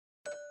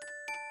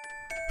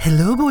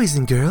Hello, boys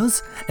and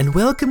girls, and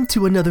welcome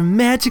to another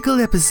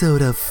magical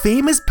episode of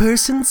Famous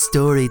Person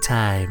Story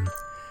Time.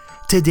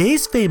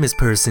 Today's famous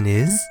person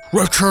is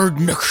Richard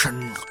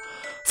Nixon,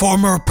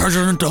 former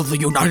President of the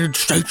United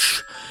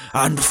States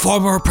and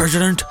former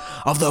President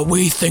of the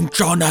We Think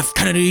John F.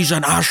 Kennedy's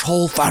an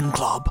Asshole fan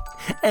club.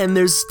 And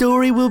their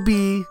story will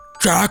be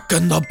Jack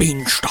and the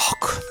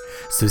Beanstalk.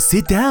 So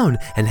sit down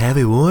and have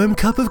a warm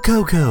cup of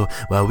cocoa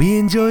while we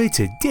enjoy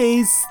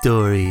today's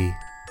story.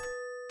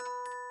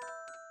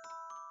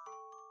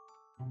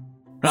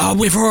 Now,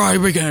 before I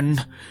begin,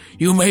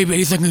 you may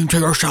be thinking to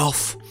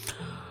yourself,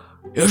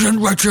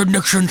 isn't Richard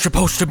Nixon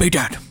supposed to be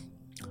dead?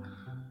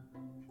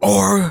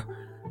 Or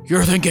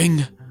you're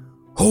thinking,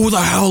 who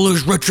the hell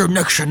is Richard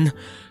Nixon,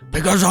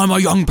 because I'm a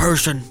young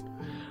person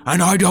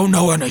and I don't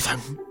know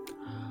anything?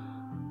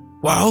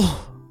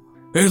 Well,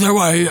 either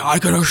way, I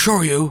can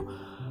assure you,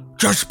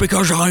 just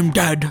because I'm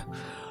dead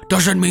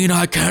doesn't mean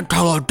I can't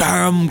tell a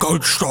damn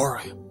good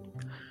story.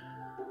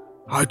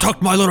 I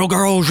tuck my little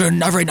girls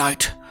in every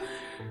night,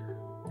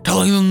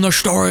 telling them the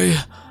story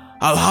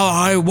of how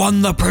I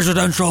won the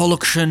presidential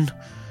election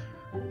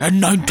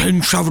in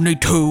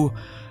 1972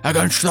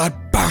 against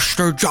that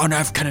bastard John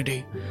F.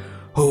 Kennedy,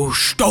 who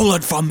stole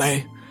it from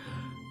me,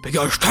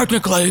 because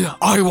technically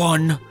I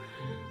won.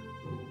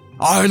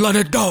 I let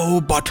it go,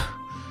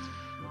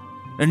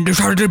 and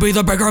decided to be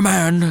the bigger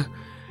man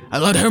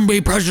and let him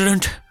be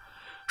president,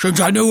 since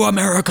I knew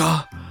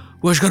America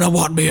was gonna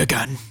want me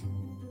again.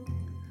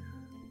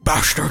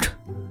 Bastard.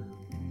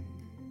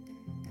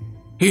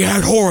 He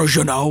had horrors,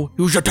 you know.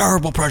 He was a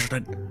terrible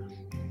president.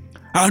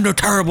 And a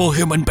terrible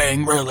human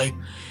being, really.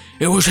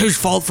 It was his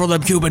fault for the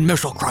Cuban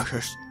Missile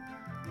Crisis.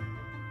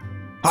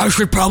 I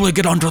should probably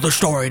get onto the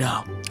story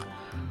now.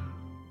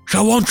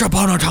 So once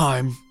upon a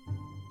time,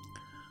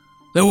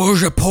 there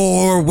was a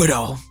poor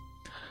widow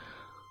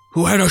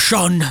who had a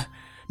son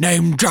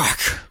named Jack.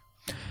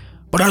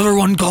 But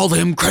everyone called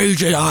him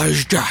Crazy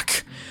Eyes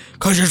Jack,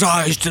 because his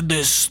eyes did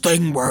this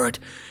thing where it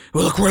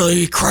would look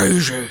really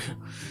crazy.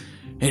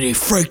 And he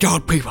freaked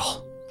out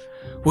people,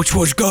 which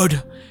was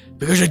good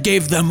because it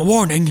gave them a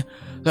warning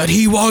that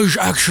he was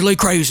actually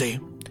crazy.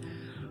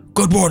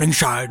 Good warning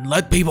sign,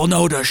 let people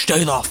know to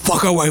stay the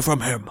fuck away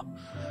from him.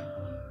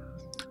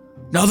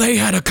 Now they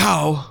had a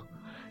cow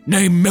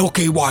named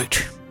Milky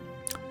White,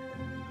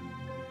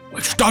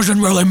 which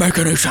doesn't really make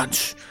any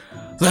sense.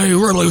 They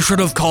really should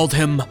have called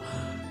him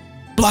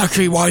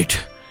Blacky White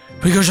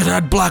because it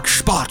had black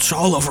spots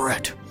all over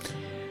it.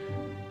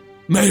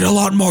 Made a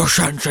lot more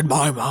sense in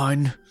my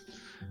mind.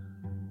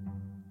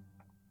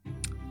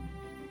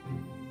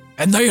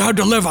 And they had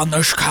to live on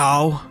this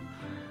cow,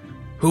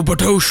 who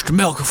produced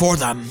milk for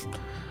them.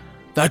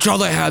 That's all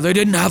they had. They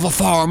didn't have a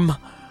farm.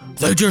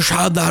 They just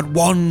had that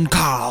one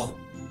cow.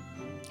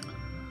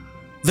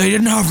 They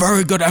didn't have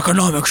very good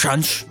economic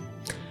sense,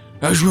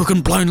 as you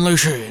can plainly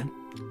see.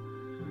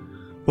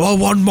 Well,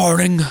 one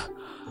morning,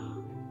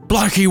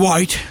 Blacky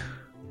White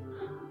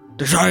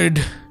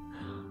decided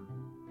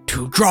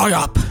to dry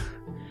up,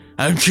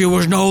 and she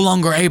was no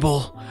longer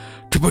able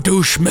to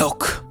produce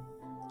milk.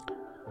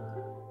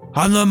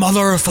 And the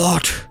mother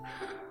thought,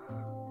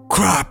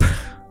 crap,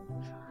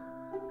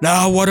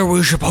 now what are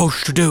we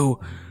supposed to do?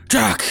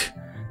 Jack,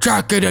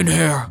 get in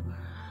here.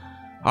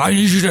 I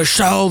need you to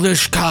sell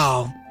this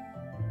cow.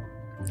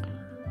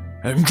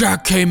 And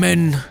Jack came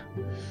in,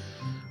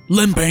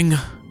 limping,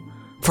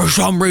 for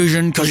some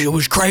reason, because he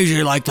was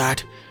crazy like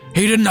that.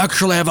 He didn't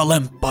actually have a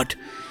limp, but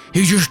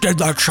he just did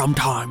that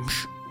sometimes.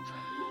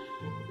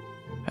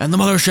 And the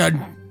mother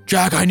said,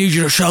 Jack, I need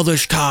you to sell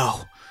this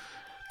cow.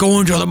 Go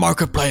into the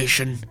marketplace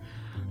and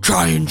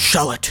try and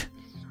sell it.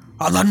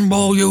 And then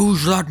we'll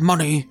use that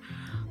money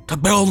to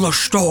build a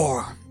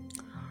store.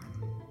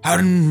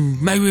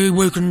 And maybe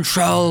we can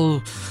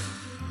sell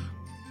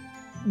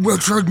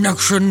Richard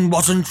Nixon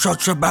wasn't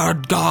such a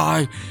bad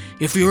guy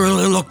if you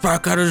really look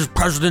back at his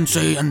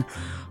presidency and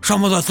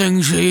some of the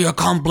things he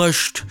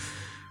accomplished.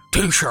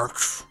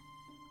 T-shirts.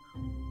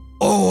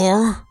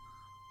 Or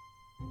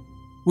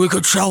we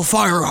could sell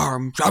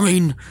firearms. I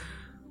mean,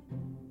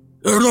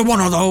 either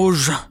one of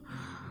those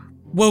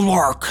will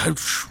work.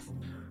 It's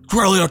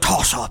really a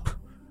toss-up.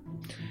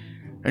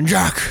 And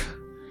Jack,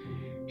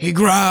 he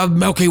grabbed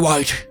Milky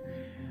White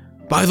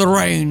by the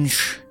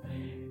reins,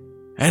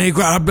 and he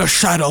grabbed a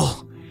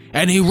saddle,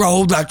 and he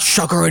rode that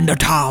sucker into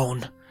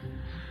town.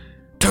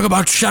 Took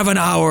about 7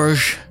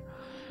 hours,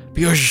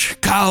 because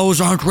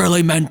cows aren't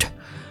really meant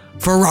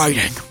for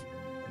riding.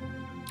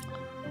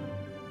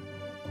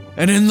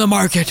 And in the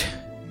market,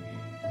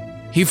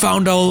 he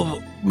found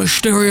a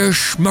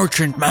mysterious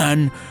merchant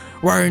man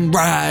wearing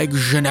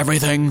rags and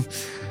everything.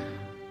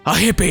 A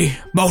hippie,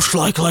 most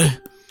likely.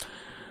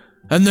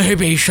 And the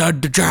hippie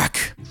said to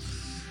Jack,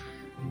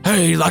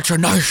 hey, that's a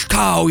nice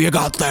cow you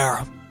got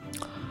there.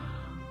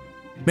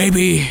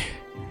 Maybe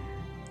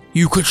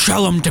you could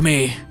sell him to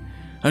me.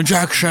 And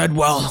Jack said,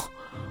 well,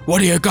 what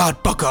do you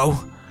got, bucko?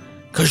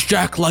 Because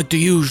Jack liked to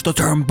use the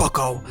term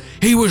bucko.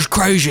 He was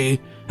crazy,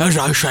 as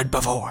I said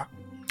before.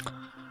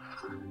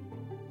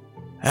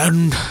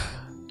 And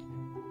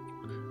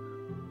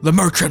the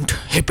merchant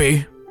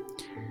hippie.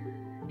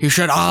 He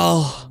said,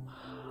 I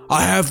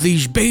have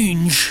these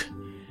beans,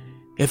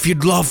 if you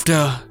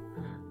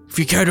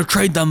care to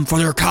trade them for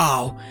your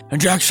cow. And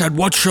Jack said,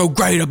 what's so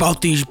great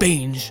about these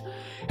beans?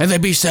 And the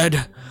hippie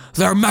said,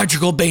 they're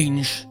magical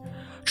beans.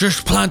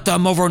 Just plant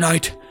them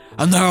overnight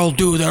and they'll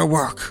do their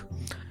work.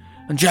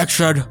 And Jack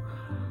said,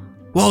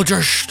 well,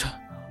 just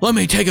let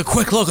me take a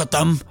quick look at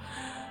them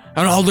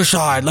and I'll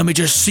decide. Let me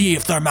just see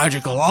if they're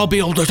magical. I'll be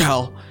able to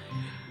tell.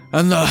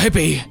 And the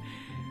hippie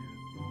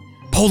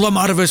pulled them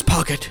out of his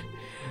pocket.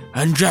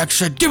 And Jack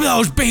said, give me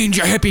those beans,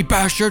 you hippie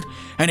bastard.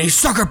 And he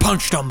sucker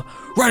punched him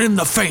right in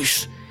the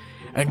face.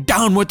 And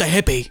down with the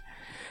hippie.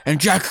 And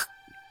Jack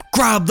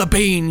grabbed the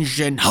beans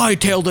and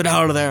hightailed it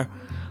out of there,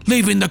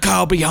 leaving the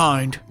cow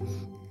behind.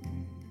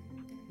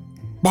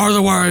 By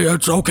the way,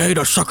 it's okay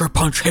to sucker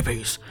punch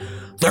hippies.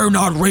 They're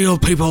not real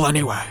people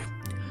anyway.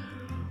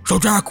 So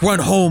Jack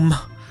went home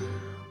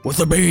with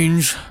the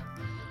beans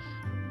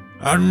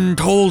and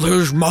told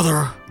his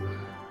mother.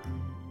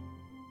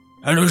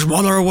 And his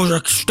mother was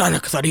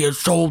ecstatic that he had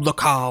sold the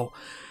cow.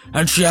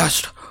 And she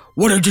asked,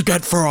 what did you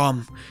get for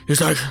him?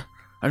 He's like,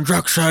 and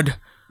Jack said,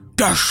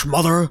 guess,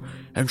 mother.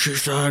 And she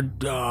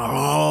said,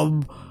 a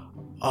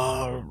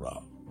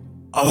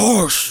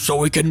horse so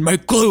we can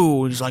make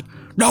glue. And he's like,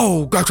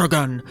 no, guess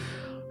again.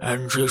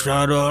 And she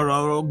said,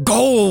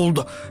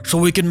 gold so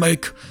we can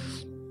make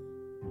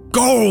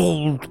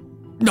gold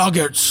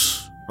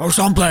nuggets or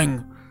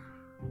something.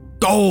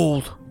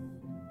 Gold.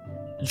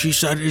 And she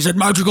said, is it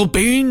magical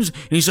beans?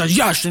 And he says,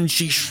 yes, and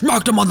she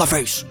smacked him on the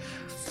face.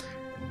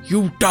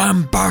 You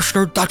damn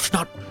bastard, that's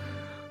not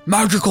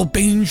magical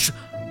beans.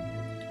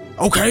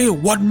 Okay,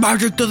 what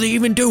magic do they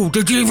even do?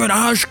 Did you even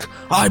ask?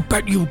 I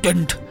bet you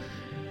didn't.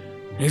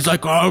 And he's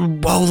like,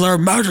 well, they're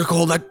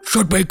magical, that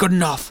should be good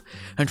enough.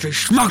 And she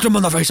smacked him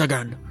on the face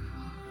again.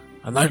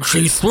 And then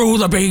she threw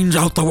the beans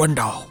out the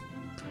window.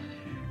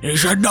 And he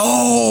said,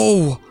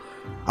 no!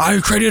 I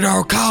traded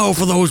our cow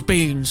for those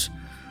beans.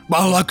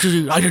 Well,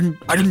 actually, I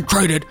didn't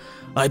trade it.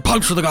 I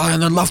punched the guy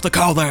and then left the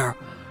cow there.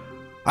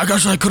 I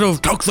guess I could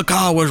have took the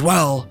cow as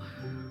well.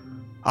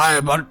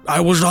 But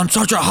I was on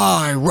such a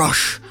high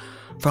rush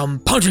from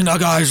punching a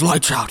guy's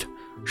lights out,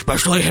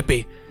 especially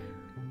hippie.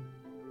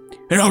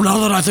 You know, now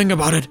that I think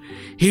about it,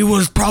 he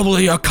was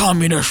probably a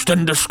communist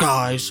in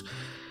disguise.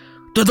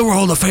 Did the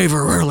world a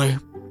favor, really.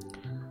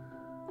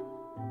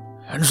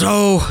 And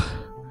so,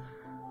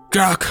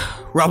 Jack,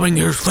 rubbing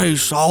his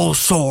face all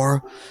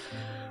sore,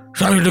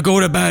 started to go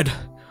to bed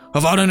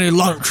without any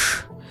lunch,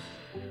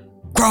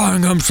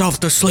 crying himself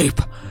to sleep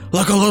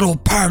like a little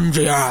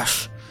pansy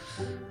ass.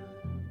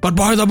 But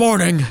by the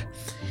morning,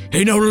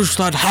 he noticed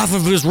that half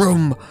of his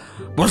room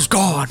was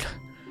gone,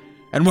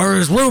 and where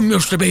his room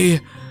used to be,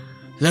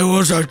 there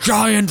was a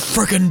giant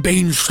frickin'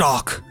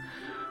 beanstalk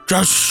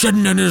just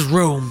sitting in his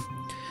room.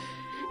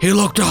 He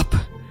looked up,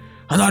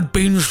 and that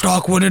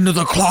beanstalk went into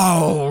the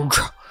clouds.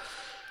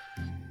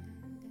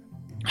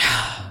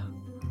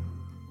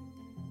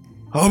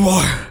 Oh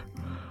boy,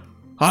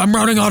 I'm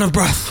running out of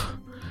breath.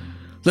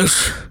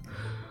 This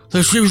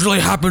usually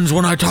happens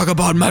when I talk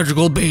about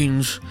magical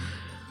beans.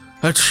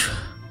 It's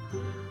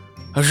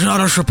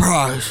not a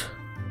surprise.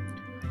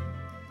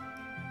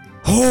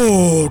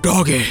 Oh,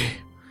 doggy.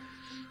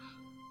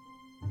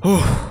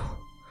 Oh.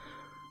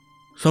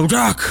 So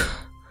Jack,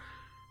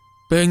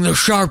 being the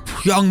sharp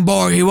young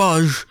boy he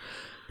was,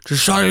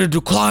 decided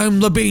to climb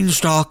the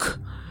beanstalk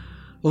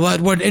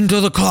that went into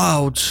the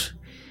clouds.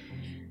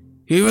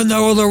 Even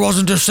though there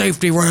wasn't a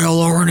safety rail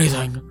or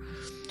anything,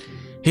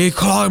 he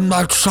climbed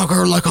that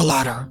sucker like a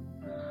ladder.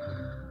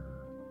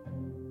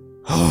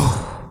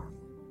 Oh.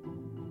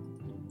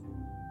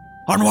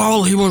 And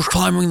while he was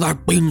climbing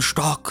that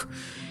beanstalk,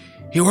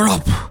 he went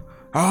up,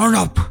 and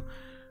up,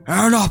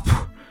 and up,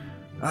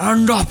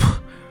 and up,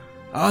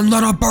 and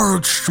then a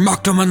bird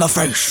smacked him in the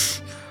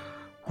face.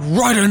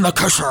 Right in the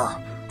kisser.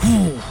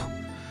 Whew.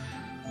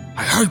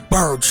 I hate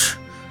birds.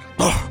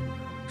 Ugh,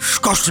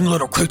 disgusting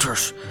little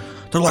creatures.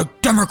 They're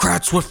like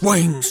Democrats with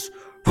wings.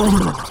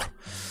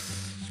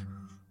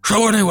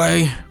 So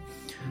anyway,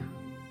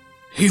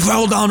 he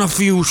fell down a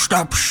few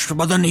steps,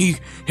 but then he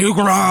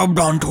grabbed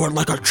onto it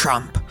like a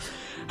champ,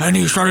 and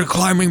he started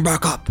climbing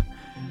back up.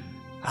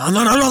 And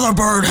then another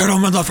bird hit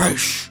him in the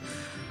face.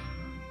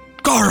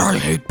 God, I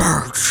hate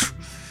birds.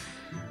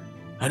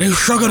 And he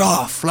shook it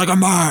off like a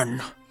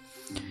man.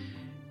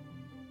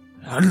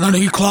 And then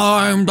he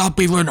climbed up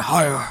even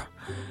higher.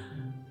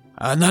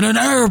 And then an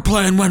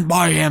airplane went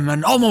by him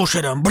and almost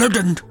hit him, but it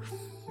didn't.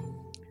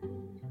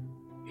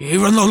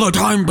 Even though the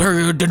time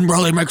period didn't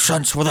really make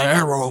sense for the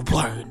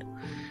aeroplane.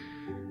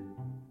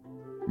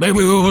 Maybe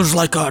it was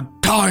like a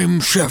time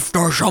shift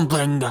or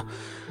something.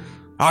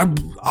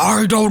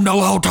 I don't know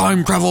how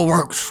time travel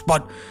works,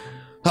 but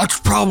that's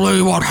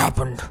probably what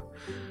happened.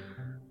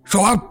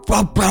 So up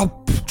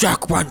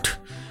Jack went,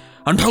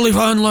 until he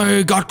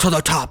finally got to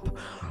the top,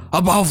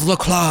 above the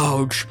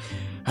clouds,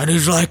 and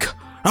he's like,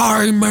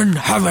 I'm in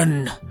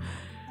heaven.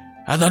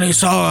 And then he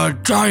saw a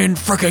giant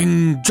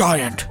freaking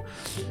giant.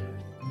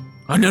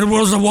 And it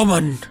was a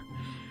woman.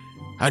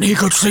 and he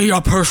could see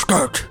up her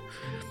skirt.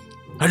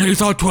 And he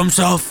thought to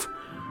himself,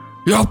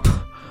 "Yup,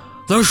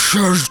 this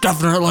is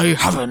definitely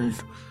heaven."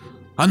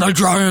 And the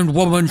giant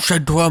woman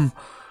said to him,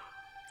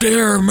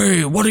 "Dear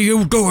me, what are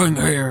you doing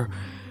here?"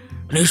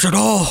 And he said,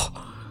 "Oh,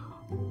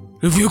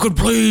 if you could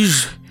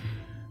please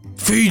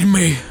feed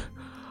me.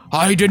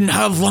 I didn't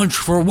have lunch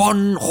for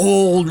one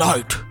whole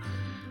night."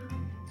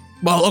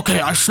 "Well, okay,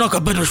 I snuck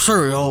a bit of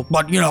cereal,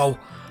 but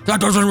that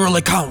doesn't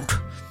really count."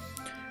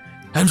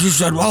 And she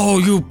said, "Oh,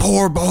 you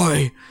poor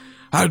boy,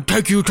 I'd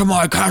take you to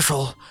my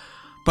castle,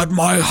 but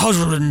my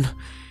husband,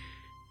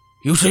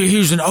 you see,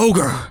 he's an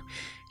ogre.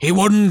 He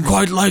wouldn't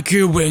quite like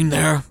you being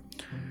there."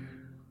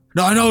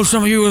 Now, I know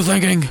some of you are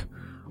thinking,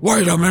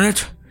 wait a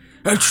minute,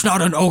 it's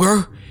not an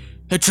ogre,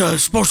 it's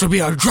supposed to be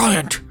a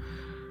giant.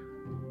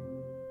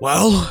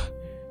 Well,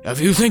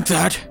 if you think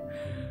that,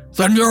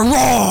 then you're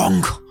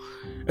wrong.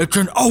 It's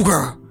an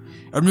ogre,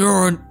 and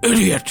you're an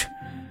idiot.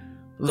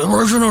 The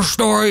original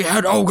story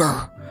had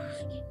ogre.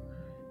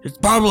 It's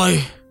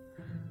probably,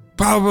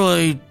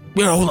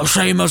 the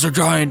same as a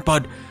giant,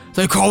 but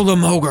they call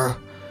them ogre.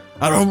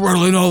 I don't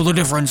really know the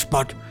difference,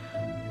 but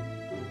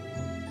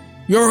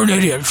you're an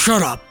idiot,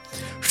 shut up.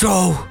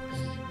 So,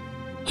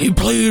 he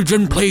pleads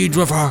and pleads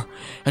with her,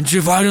 and she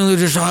finally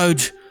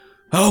decides,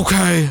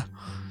 okay,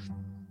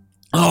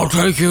 I'll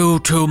take you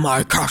to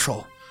my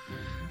castle.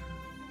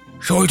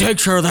 So he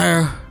takes her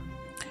there,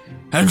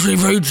 and she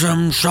feeds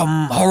him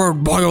some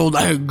horrid boiled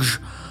eggs,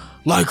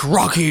 like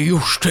Rocky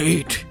used to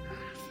eat.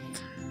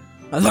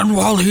 And then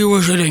while he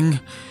was eating,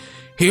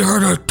 he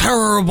heard a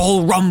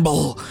terrible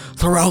rumble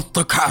throughout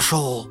the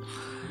castle.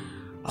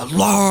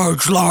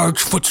 Large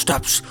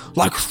footsteps,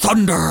 like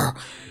thunder.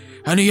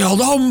 And he yelled,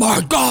 "Oh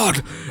my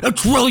God,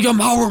 it's William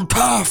Howard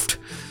Taft!"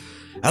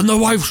 And the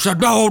wife said,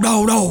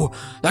 No,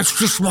 that's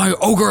just my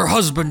ogre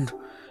husband.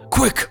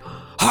 Quick,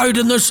 hide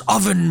in this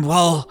oven,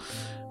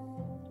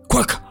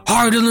 quick,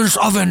 hide in this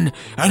oven,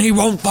 and he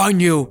won't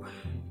find you.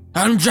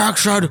 And Jack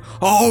said,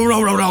 "Oh,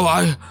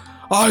 no,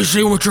 I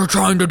see what you're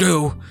trying to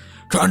do.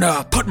 Trying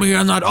to put me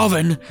in that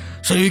oven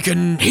so you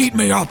can heat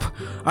me up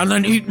and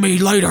then eat me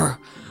later.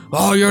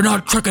 Oh, you're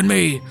not tricking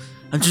me."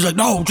 And she's like,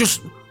 "No,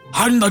 just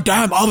hide in the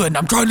damn oven.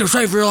 I'm trying to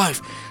save your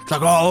life." It's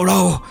like, "Oh,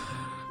 no.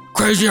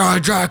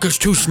 Crazy-eyed Jack is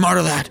too smart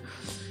of that."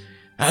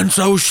 And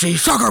so she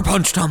sucker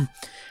punched him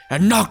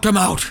and knocked him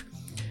out.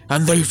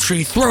 And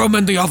she threw him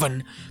in the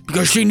oven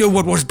because she knew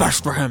what was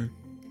best for him.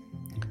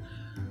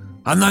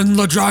 And then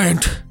the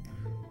giant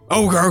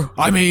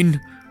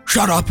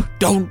shut up,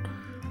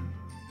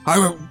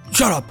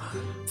 shut up.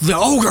 The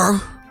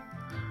ogre,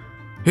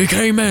 he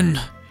came in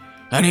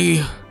and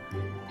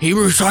he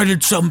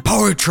recited some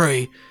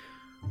poetry.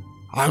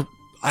 I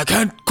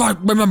can't quite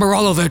remember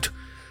all of it,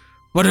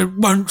 but it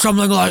went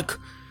something like,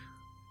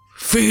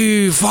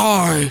 "Fee,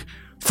 fi,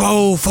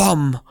 fo,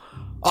 fum,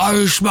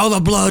 I smell the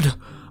blood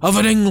of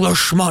an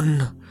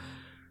Englishman.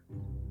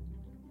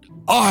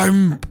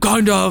 I'm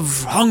kind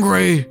of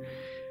hungry,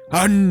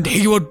 and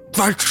he would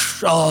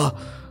fetch a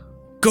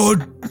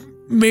good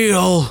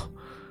meal,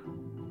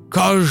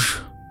 'cause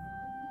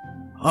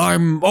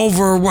I'm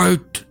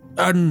overweight,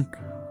 and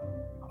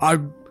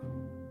I'm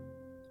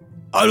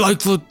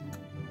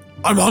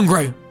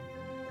hungry."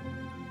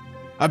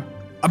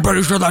 I'm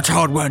pretty sure that's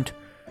how it went.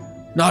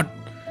 Not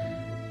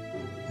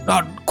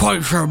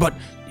quite sure, but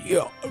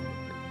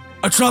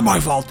it's not my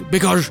fault,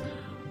 because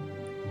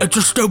it's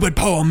a stupid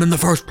poem in the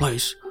first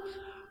place.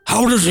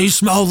 How does he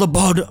smell the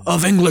blood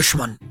of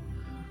Englishmen?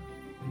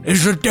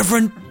 Is it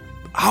different?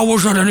 How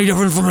was that any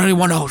different from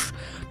anyone else?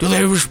 Do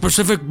they have a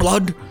specific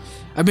blood?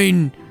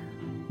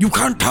 You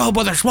can't tell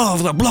by the smell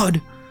of the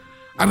blood.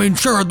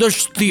 Sure,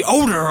 there's the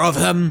odor of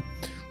them,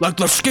 like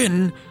the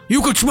skin.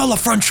 You could smell a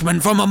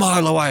Frenchman from a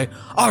mile away.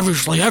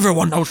 Obviously,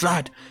 everyone knows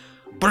that.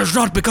 But it's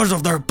not because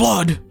of their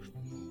blood.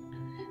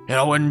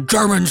 And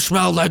Germans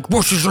smell like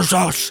Worcestershire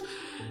sauce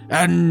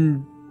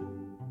and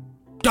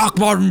Doc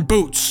Marten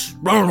boots.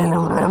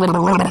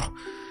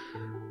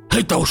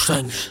 Hate those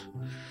things.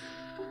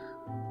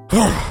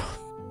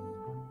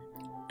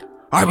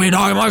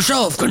 I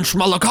myself can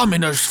smell a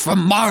communist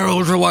from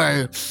miles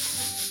away.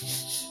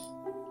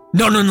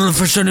 None in the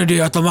vicinity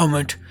at the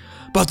moment,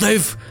 but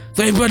they've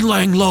been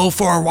laying low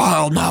for a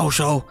while now,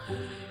 so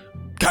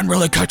can't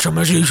really catch them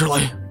as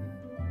easily.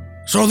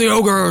 So the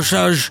ogre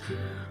says,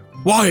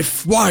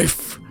 wife,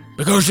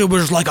 because it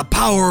was like a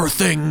power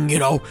thing,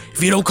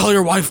 if you don't call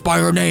your wife by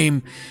her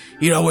name,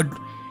 it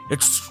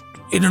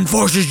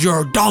enforces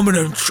your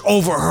dominance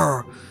over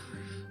her.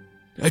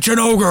 It's an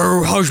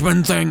ogre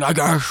husband thing, I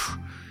guess.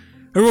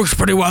 It works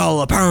pretty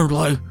well,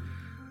 apparently.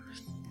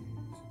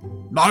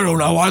 I don't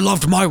know, I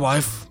loved my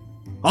wife.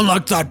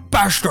 Unlike that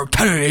bastard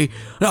Kennedy,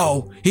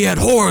 no, he had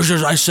whores,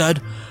 as I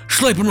said,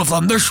 sleeping with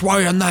them this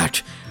way and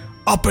that,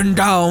 up and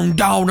down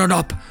and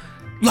up,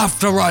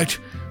 left to right.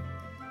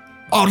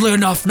 Oddly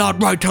enough,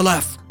 not right to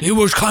left. He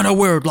was kind of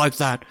weird like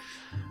that.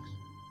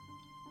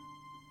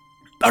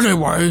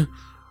 Anyway,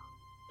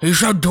 he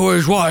said to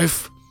his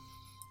wife,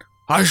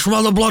 "I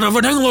smell the blood of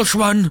an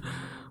Englishman.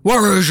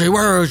 Where is he?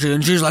 Where is he?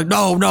 And she's like,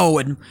 no,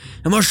 it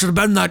must have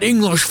been that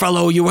English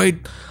fellow you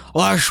ate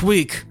last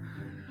week.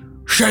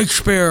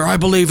 Shakespeare, I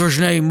believe his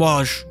name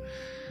was.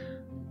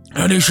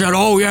 And he said,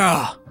 oh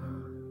yeah,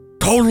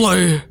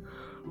 totally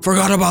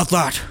forgot about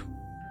that.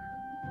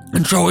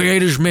 And so he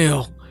ate his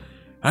meal.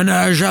 And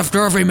as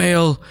after every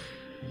meal,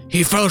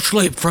 he fell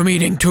asleep from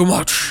eating too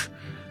much.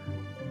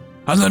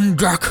 And then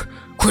Jack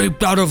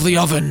creeped out of the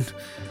oven,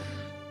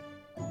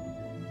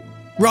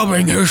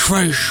 rubbing his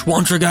face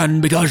once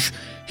again because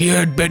he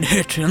had been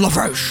hit in the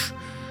face.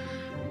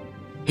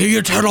 He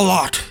gets hit a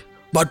lot,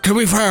 but to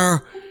be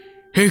fair,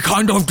 he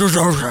kind of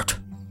deserves it.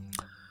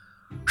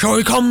 So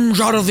he comes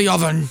out of the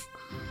oven,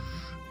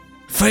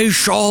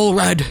 face all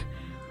red,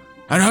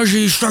 and as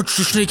he starts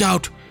to sneak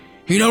out,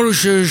 he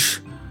notices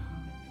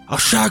a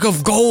sack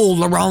of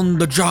gold around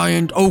the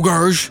giant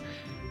ogre's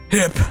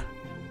hip.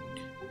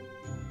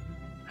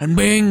 And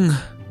being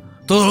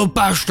the little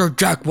bastard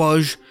Jack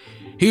was,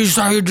 he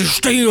decided to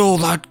steal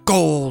that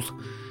gold.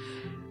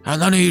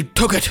 And then he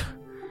took it.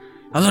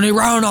 And then he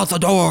ran out the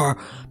door,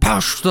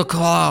 past the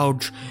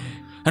clouds,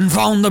 and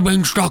found the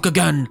beanstalk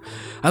again.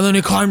 And then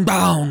he climbed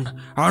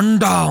down, and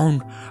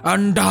down,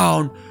 and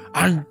down,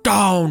 and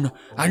down,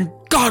 and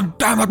god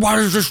damn it, why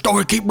does this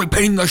story keep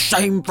repeating the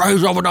same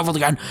phrase over and over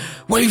again?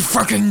 We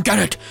freaking get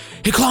it.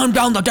 He climbed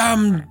down the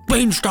damn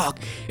beanstalk.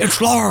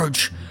 It's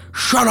large.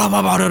 Shut up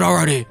about it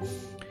already.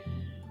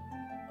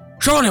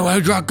 So anyway,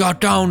 Jack got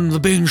down the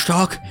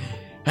beanstalk,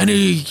 and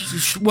he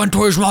went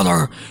to his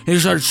mother. He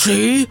said,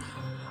 see,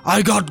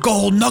 I got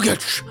gold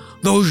nuggets.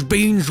 Those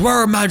beans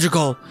were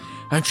magical.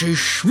 And she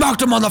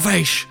smacked him on the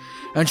face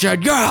and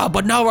said, yeah,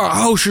 but now our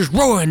house is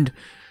ruined.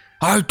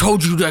 I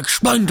told you to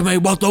explain to me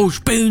what those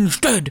beans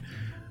did.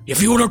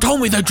 If you would have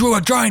told me they drew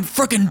a giant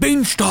frickin'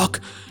 beanstalk,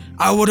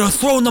 I would have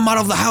thrown them out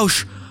of the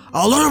house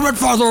a little bit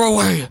farther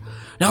away.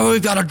 Now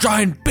we've got a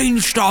giant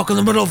beanstalk in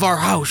the middle of our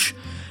house.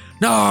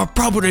 Now our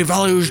property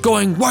value is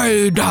going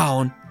way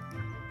down.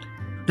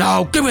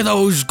 Now give me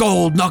those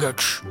gold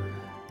nuggets.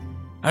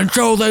 And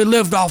so they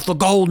lived off the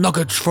gold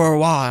nuggets for a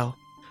while.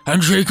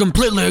 And she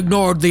completely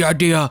ignored the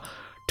idea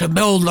to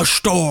build a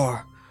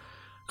store,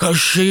 'cause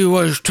she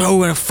was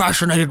too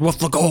fascinated with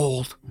the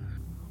gold.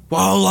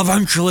 Well,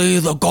 eventually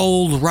the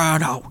gold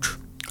ran out.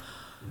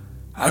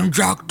 And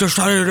Jack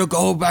decided to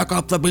go back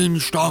up the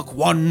beanstalk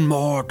one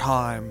more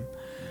time.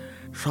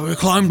 So he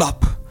climbed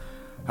up,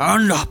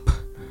 and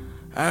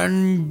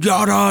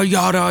yada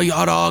yada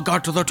yada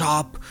got to the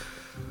top.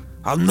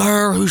 And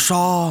there he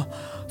saw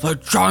the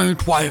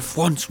giant wife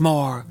once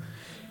more.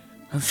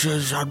 And she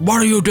said,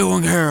 what are you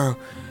doing here?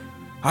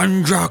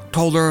 And Jack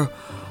told her,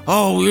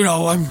 oh, you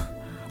know,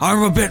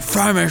 I'm a bit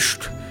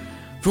famished.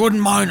 If you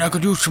wouldn't mind, I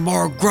could use some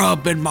more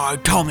grub in my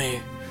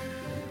tummy.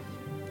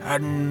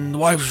 And the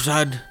wife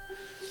said,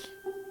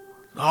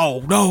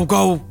 oh, no,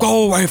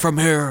 go away from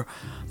here.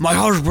 My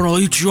husband will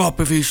eat you up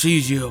if he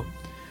sees you.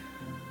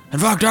 In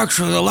fact,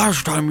 actually, the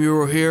last time you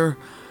were here,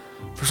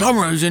 for some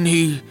reason,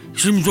 he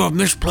seems to have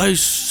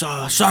misplaced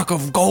a sack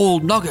of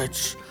gold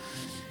nuggets.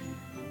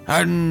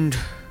 And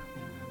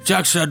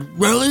Jack said,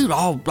 really?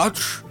 Oh,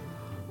 that's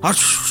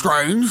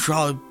strange.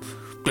 I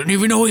didn't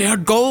even know he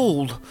had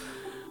gold.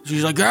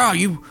 She's like, yeah,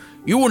 you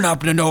wouldn't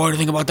happen to know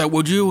anything about that,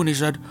 would you? And he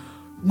said,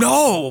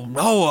 no,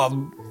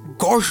 of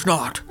course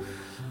not.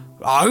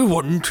 I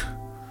wouldn't.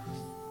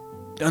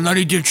 And then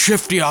he did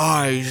shifty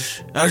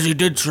eyes as he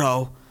did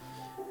so.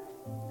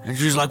 And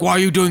she's like, why are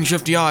you doing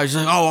shifty eyes?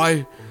 He's like,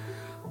 oh,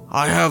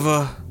 I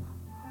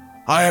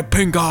have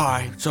pink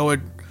eye, so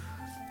it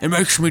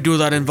makes me do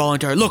that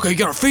involuntarily. Look, are you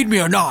gonna feed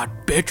me or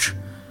not, bitch?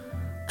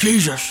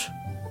 Jesus.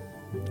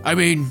 I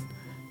mean,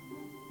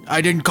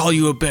 I didn't call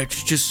you a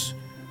bitch, just,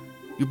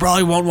 you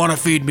probably won't want to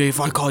feed me if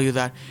I call you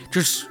that.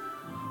 Just,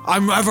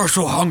 I'm ever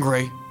so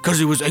hungry, 'cause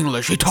he was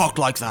English, he talked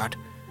like that.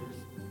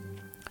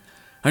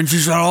 And she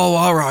said, oh,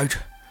 alright,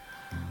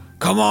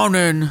 come on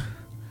in.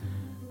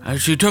 And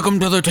she took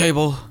him to the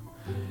table,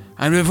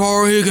 and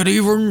before he could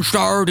even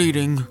start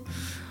eating,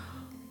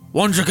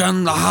 once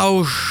again the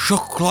house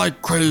shook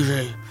like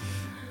crazy.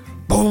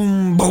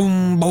 Boom,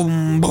 boom,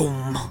 boom,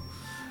 boom.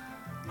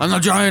 And the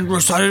giant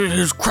recited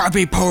his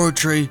crappy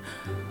poetry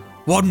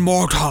one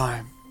more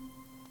time.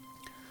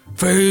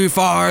 Fee,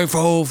 fi,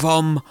 fo,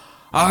 fum,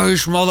 I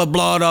smell the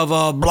blood of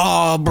a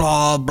blah,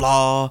 blah,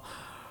 blah.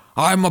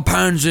 I'm a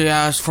pansy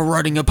ass for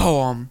writing a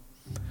poem.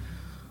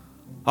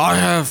 I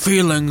have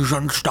feelings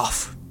and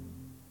stuff.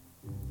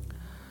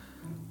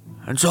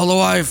 And so the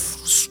wife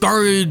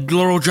scurried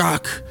little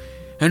Jack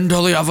into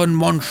the oven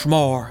once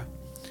more.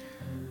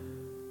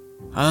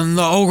 And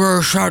the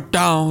ogre sat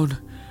down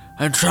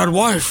and said,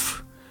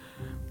 wife,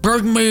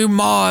 bring me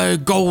my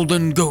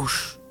golden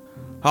goose.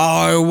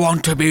 I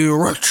want to be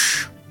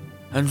rich.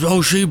 And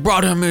so she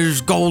brought him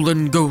his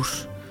golden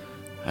goose.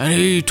 And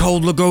he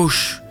told the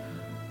goose,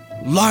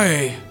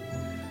 lay.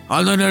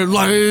 And then it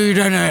laid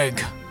an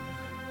egg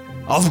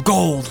of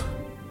gold.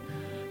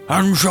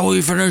 And so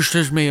he finished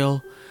his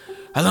meal.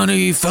 And then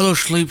he fell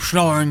asleep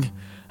snoring,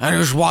 and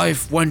his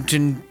wife went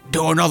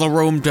into another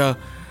room to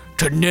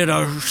knit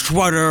a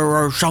sweater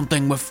or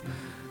something with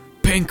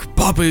pink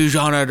puppies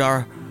on it,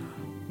 or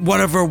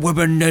whatever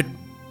women knit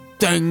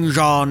things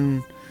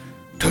on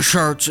to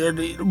shirts,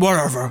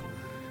 whatever.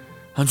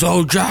 And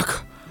so Jack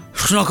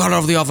snuck out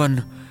of the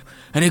oven,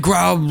 and he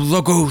grabbed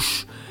the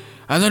goose,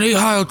 and then he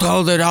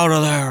hightailed it out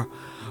of there.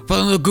 But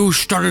then the goose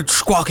started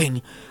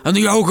squawking, and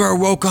the ogre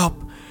woke up.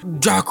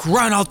 Jack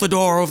ran out the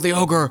door of the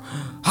ogre,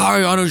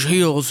 high on his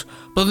heels,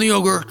 but then the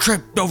ogre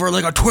tripped over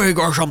like a twig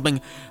or something,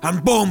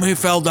 and boom, he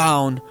fell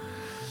down,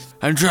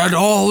 and said,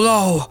 "Oh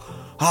no,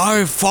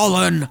 I've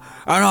fallen,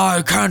 and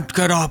I can't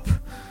get up."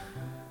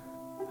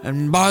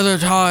 And by the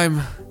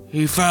time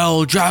he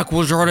fell, Jack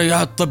was already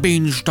at the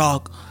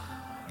beanstalk,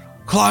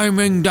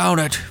 climbing down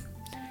it.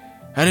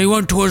 And he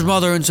went to his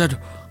mother and said,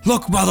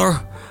 "Look,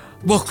 mother,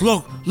 look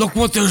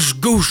what this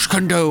goose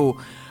can do."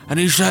 And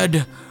he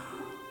said,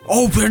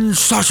 "Open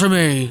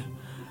sesame."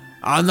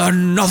 And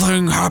then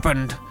nothing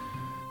happened.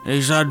 And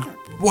he said,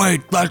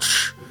 "Wait,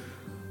 that's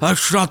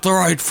not the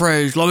right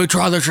phrase. Let me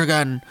try this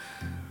again.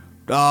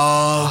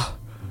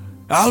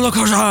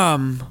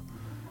 Alakazam."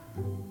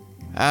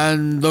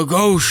 And the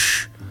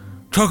ghost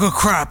took a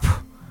crap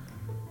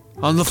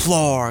on the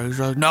floor. He's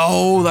like,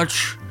 "No,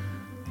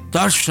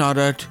 that's not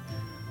it.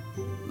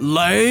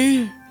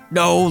 Lay?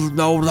 No,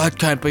 that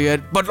can't be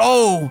it. But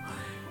oh,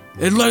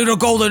 it laid a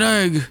golden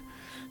egg."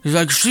 He's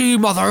like, "See,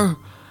 mother,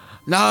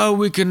 now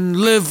we can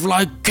live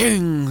like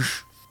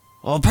kings."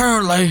 Well,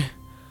 apparently,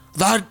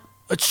 that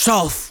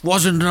itself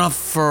wasn't enough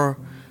for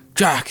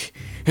Jack.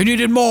 He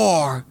needed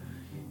more.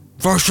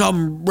 For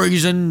some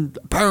reason,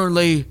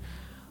 apparently,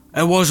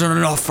 it wasn't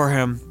enough for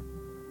him.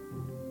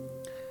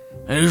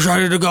 And he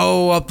decided to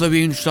go up the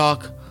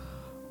beanstalk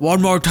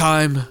one more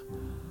time.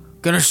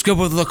 Gonna skip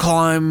with the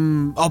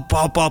climb up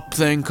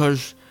thing,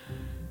 cause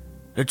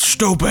it's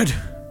stupid.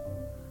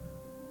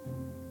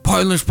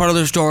 Pointless part of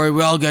the story,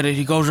 we all get it.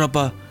 He goes up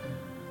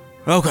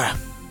okay.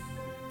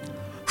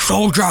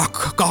 So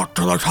Jack got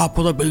to the top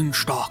of the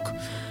beanstalk,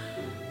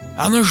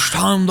 and this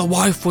time the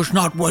wife was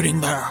not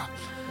waiting there.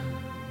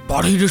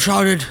 But he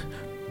decided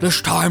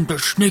this time to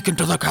sneak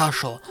into the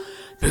castle,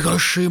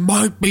 because she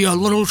might be a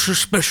little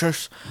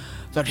suspicious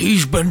that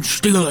he's been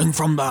stealing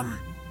from them.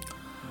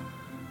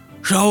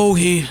 So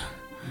he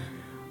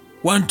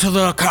went to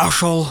the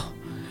castle,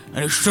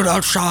 and he stood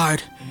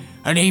outside,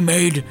 and he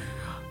made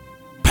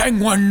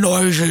penguin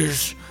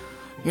noises,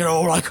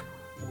 like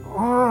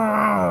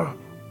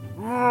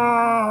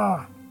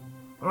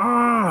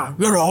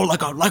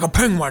like a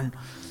penguin.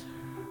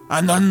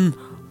 And then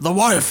the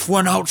wife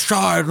went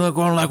outside,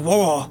 going like,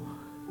 "Whoa,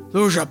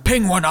 there's a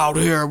penguin out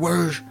here.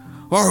 Where is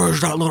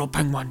that little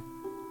penguin?"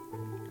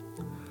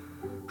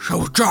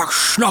 So Jack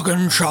snuck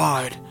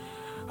inside,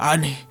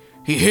 and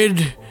he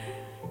hid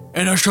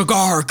in a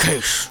cigar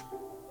case.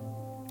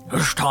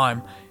 This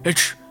time,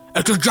 it's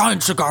a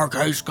giant cigar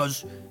case,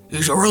 because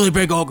he's a really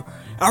big ogre.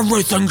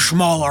 Everything's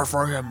smaller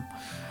for him.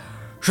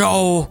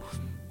 So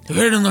he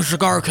hid in the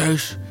cigar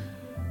case,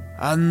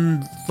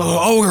 and the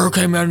ogre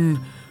came in.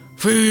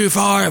 "Fee,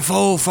 fi,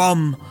 fo,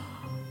 fum.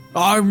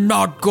 I'm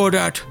not good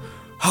at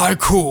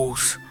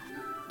haikus."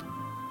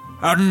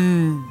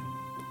 And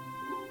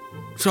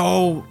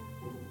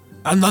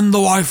then the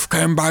wife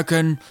came back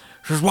in.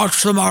 Says,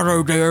 "What's the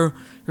matter, dear?"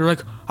 You're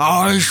like,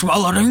 "I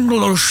smell an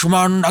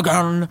Englishman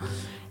again."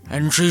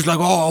 And she's like,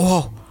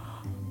 "Oh,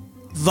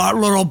 that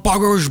little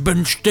bugger's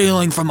been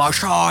stealing from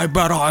us. I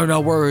bet I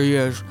know where he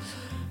is."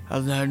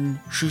 And then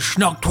she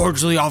snuck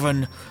towards the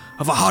oven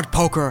of a hot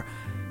poker,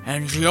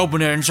 and she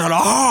opened it and said,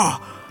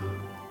 "Ah,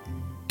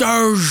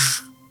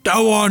 there's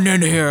the one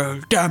in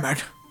here, damn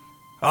it."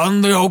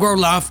 And the ogre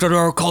laughed at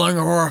her, calling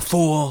her a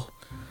fool,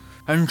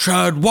 and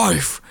said,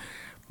 "Wife,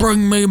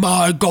 bring me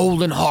my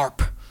golden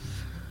harp."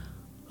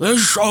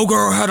 This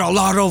ogre had a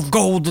lot of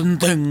golden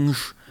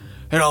things.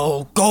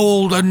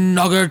 Golden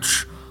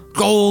nuggets,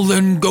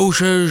 golden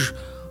gooses,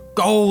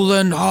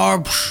 golden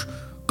harps,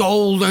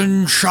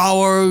 golden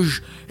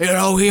showers.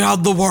 He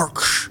had the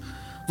works,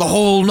 the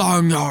whole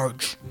 9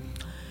 yards.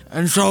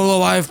 And so the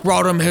wife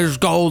brought him his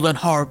golden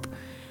harp,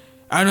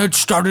 and it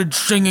started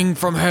singing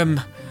from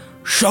him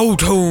show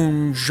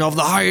tunes of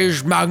the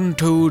highest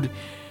magnitude,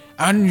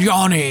 and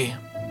Yanni,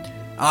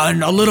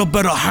 and a little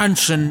bit of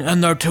Hanson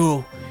in there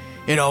too.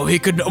 He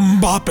could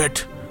bop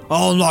it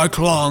all night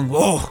long.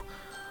 Oh,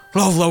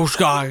 love those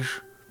guys.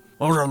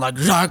 Those are like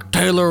Zach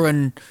Taylor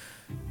and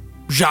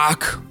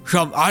Zach,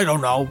 I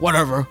don't know,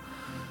 whatever.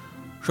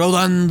 So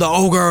then the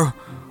ogre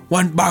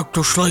went back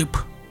to sleep.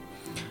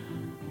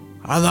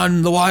 And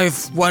then the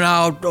wife went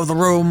out of the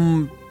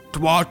room to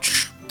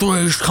watch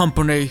Three's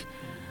Company.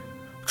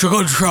 It's a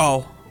good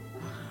show.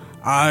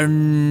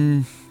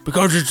 And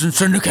because it's in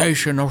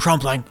syndication or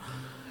something,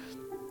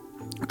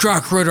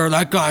 Jack Ritter,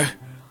 that guy's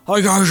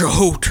a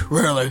hoot,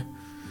 really.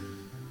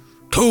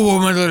 2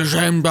 women at the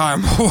same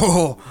time.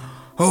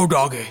 Oh,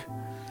 doggy.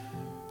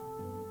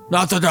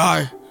 Not that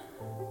I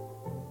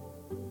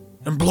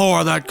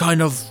implore that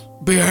kind of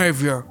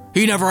behavior.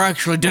 He never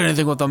actually did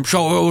anything with them, so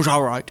it was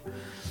alright.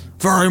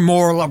 Very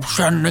moral,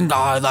 upstanding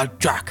guy, that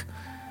Jack.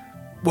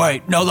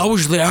 Wait, no, that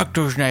was the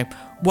actor's name.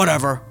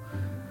 Whatever.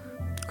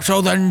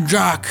 So then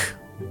Jack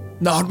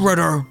not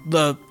Ritter,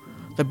 the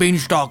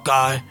Beanstalk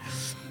guy.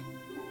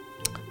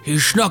 He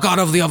snuck out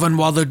of the oven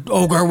while the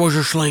ogre was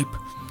asleep,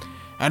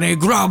 and he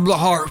grabbed the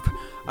harp,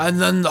 and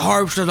then the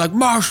harp said like,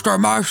 Master,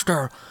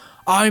 Master,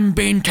 I'm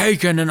being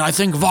taken and I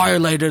think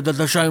violated at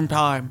the same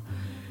time.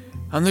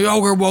 And the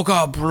ogre woke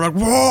up, like,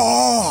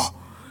 whoa,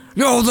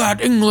 you're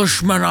that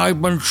Englishman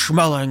I've been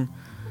smelling.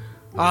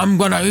 I'm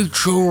gonna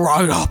eat you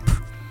right up.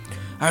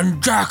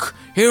 And Jack,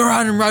 he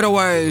ran right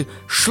away,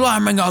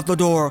 slamming out the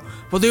door,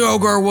 but the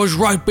ogre was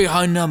right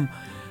behind him.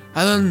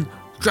 And then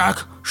Jack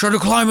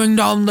started climbing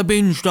down the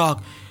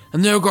beanstalk,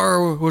 and the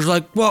ogre was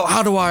like, well,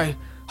 how do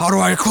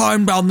I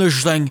climb down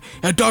this thing?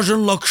 It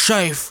doesn't look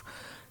safe.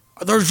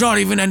 There's not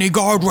even any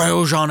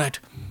guardrails on it.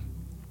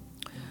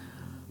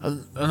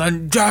 And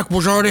then Jack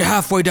was already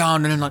halfway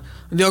down, and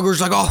the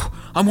ogre's like, oh,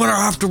 I'm gonna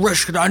have to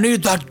risk it. I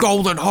need that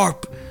golden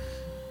harp.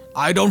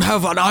 I don't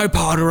have an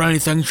iPod or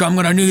anything, so I'm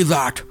gonna need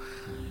that.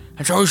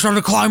 And so he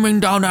started climbing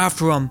down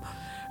after him.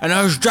 And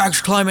as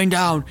Jack's climbing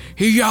down,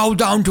 he yelled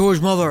down to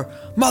his mother,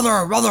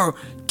 Mother,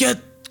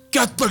 get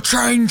the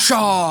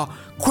chainsaw,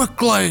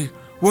 quickly.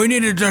 We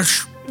needed to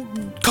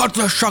cut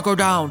this sucker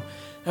down.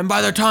 And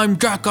by the time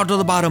Jack got to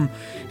the bottom,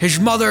 his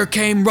mother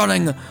came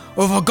running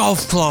with a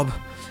golf club.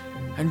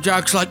 And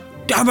Jack's like,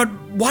 damn it,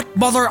 what,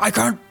 Mother? I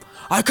can't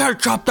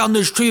chop down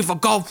this tree with a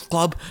golf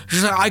club.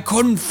 She's like, I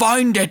couldn't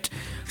find it.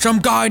 Some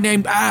guy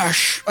named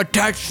Ash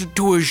attached it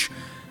to his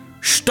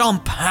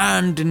stump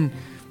hand and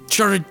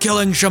started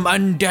killing some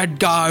undead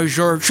guys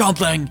or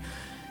something.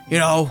 You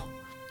know,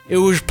 it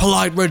was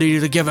polite ready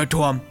to give it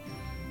to him.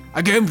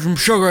 I gave him some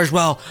sugar as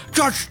well.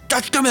 Just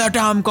give me that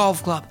damn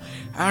golf club.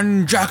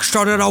 And Jack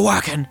started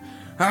a-whacking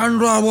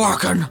and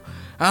a-whacking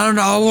and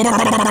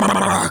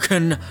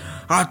a-whacking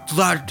at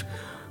that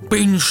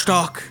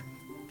beanstalk.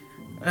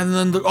 And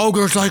then the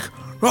ogre's like,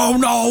 oh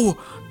no,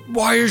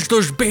 why is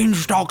this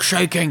beanstalk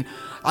shaking?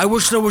 I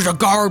wish there was a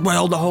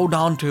guardrail to hold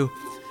on to.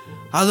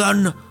 And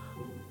then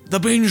the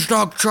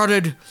beanstalk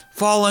started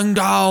falling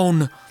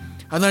down.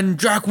 And then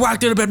Jack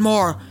whacked it a bit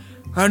more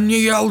and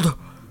he yelled,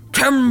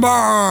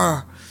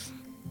 timber!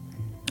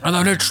 And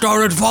then it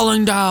started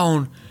falling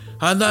down.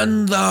 And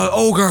then the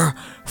ogre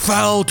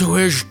fell to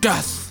his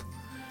death.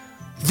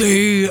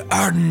 The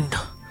end.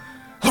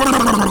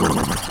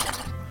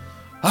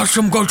 That's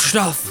some good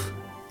stuff.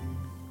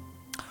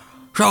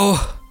 So,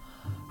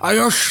 I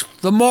guess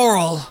the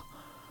moral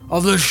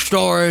of this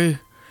story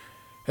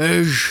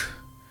is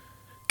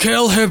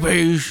kill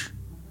hippies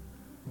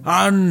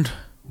and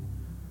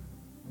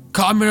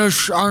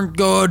communists aren't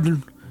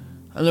good.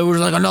 And there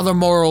was like another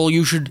moral,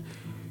 you should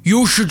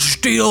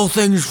steal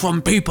things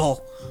from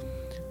people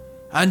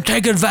and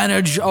take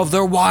advantage of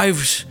their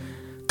wives'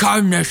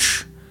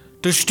 kindness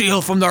to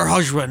steal from their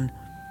husband.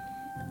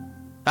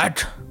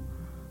 That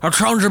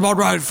sounds about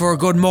right for a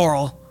good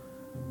moral.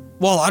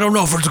 Well, I don't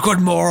know if it's a good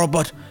moral,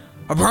 but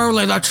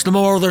apparently that's the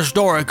moral of the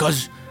story,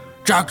 because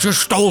Jack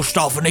just stole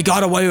stuff and he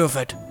got away with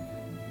it.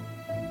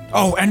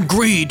 Oh, and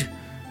greed,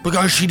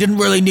 because he didn't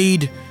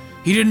need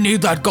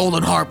that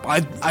golden harp.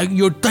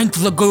 You'd think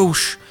the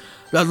goose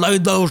that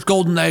laid those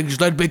golden eggs,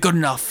 they'd be good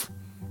enough.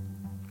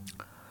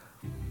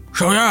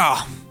 So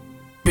yeah,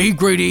 be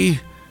greedy,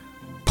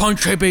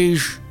 punch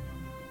hippies,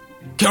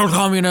 kill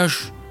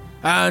communists,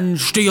 and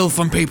steal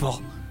from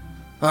people.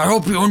 I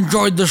hope you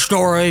enjoyed the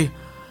story.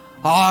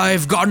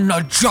 I've gotten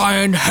a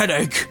giant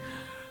headache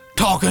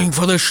talking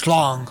for this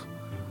long.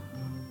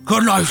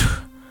 Good night,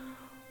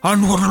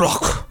 and good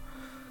luck.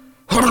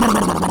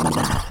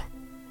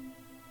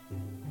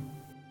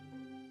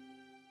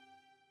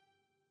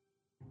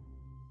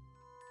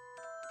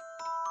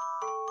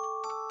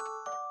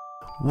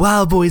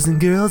 Wow, boys and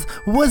girls,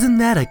 wasn't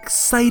that an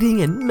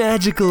exciting and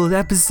magical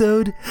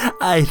episode?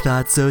 I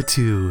thought so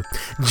too.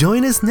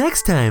 Join us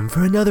next time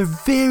for another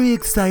very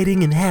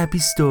exciting and happy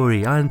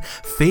story on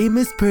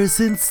Famous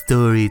Person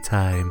Story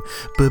Time.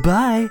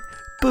 Bye-bye,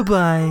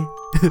 bye-bye,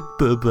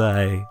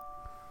 bye-bye.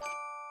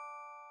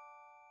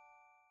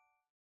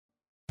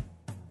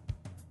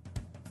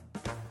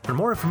 For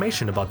more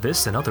information about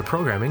this and other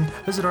programming,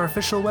 visit our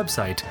official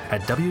website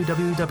at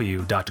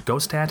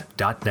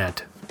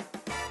www.ghostat.net.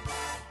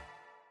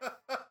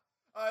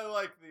 I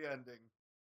like the ending.